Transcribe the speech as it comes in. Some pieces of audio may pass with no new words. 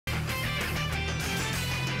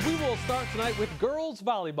will start tonight with girls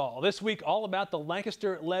volleyball. This week, all about the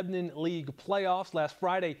Lancaster-Lebanon League playoffs. Last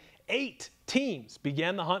Friday, 8 teams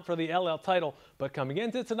began the hunt for the LL title, but coming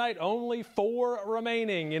into tonight, only 4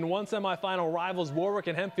 remaining. In one semifinal, rivals Warwick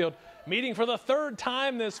and Hempfield meeting for the 3rd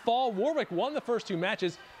time this fall. Warwick won the first 2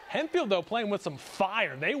 matches. Hempfield, though, playing with some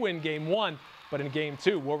fire. They win game 1. But in game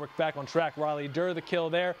 2, Warwick back on track. Riley Durr the kill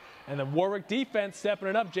there. And the Warwick defense stepping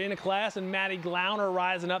it up. Jana Class and Maddie Glauner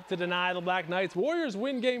rising up to deny the Black Knights. Warriors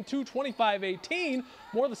win game 2, 25-18.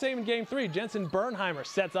 More the same in game 3. Jensen Bernheimer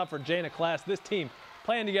sets up for Jana Class. This team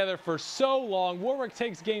playing together for so long. Warwick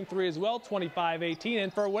takes game 3 as well, 25-18.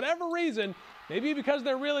 And for whatever reason, maybe because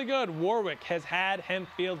they're really good, Warwick has had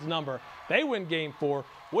Hempfield's number. They win game 4.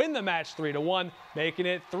 Win the match 3-1, making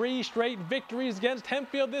it 3 straight victories against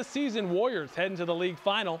Hempfield this season. Warriors heading to the league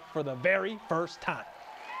final for the very first time.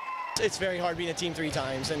 It's very hard being a team 3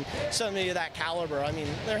 times, and somebody of that caliber. I mean,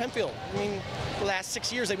 they're Hempfield. I mean, the last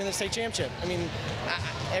 6 years they've been in the state championship. I mean,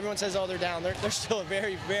 everyone says, oh, they're down. They're still a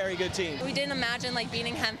very, very good team. We didn't imagine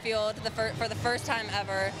beating Hempfield for the first time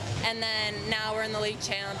ever, and then now we're in the league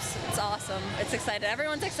champs. It's awesome. It's excited.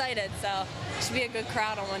 Everyone's excited, so it should be a good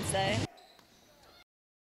crowd on Wednesday.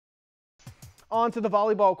 On to the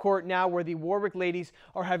volleyball court now, where the Warwick ladies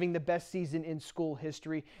are having the best season in school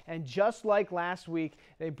history. And just like last week,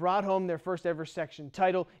 they brought home their first ever section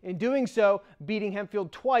title. In doing so, beating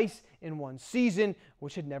Hempfield twice in one season,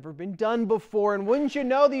 which had never been done before. And wouldn't you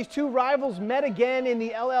know, these 2 rivals met again in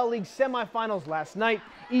the LL League semifinals last night.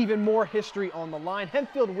 Even more history on the line.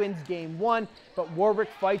 Hempfield wins game 1, but Warwick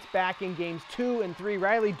fights back in games 2 and 3.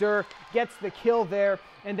 Riley Durr gets the kill there.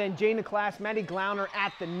 And then Jana Class, Maddie Glauner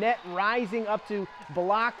at the net, rising up to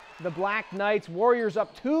block the Black Knights. Warriors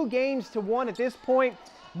up 2-1 at this point.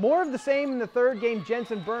 More of the same in the 3rd game.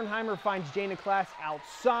 Jensen Bernheimer finds Jana Class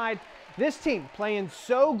outside. This team playing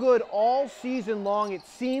so good all season long, it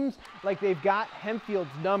seems like they've got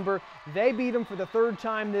Hempfield's number. They beat them for the 3rd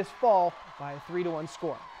time this fall by a 3-1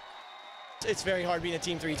 score. It's very hard being a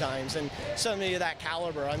team 3 times, and somebody of that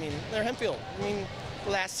caliber. I mean, they're Hempfield. I mean, the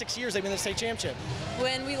last 6 years they've been in the state championship.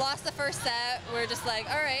 When we lost the first set, we're just like,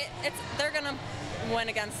 all right, they're gonna win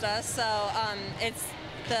against us. So it's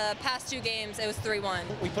the past 2 games, it was 3-1.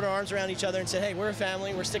 We put our arms around each other and said, hey, we're a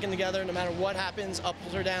family. We're sticking together no matter what happens,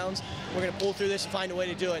 ups or downs. We're gonna pull through this and find a way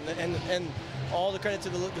to do it. And all the credit to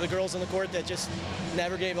the girls on the court that just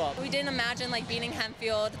never gave up. We didn't imagine beating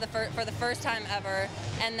Hempfield for the first time ever,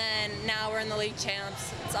 and then now we're in the league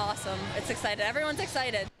champs. It's awesome. It's excited. Everyone's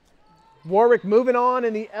excited. Warwick moving on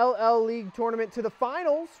in the LL League tournament to the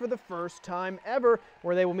finals for the first time ever,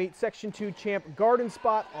 where they will meet Section 2 champ Garden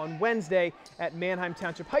Spot on Wednesday at Manheim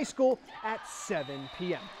Township High School at 7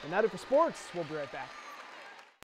 p.m. And that's it for sports. We'll be right back.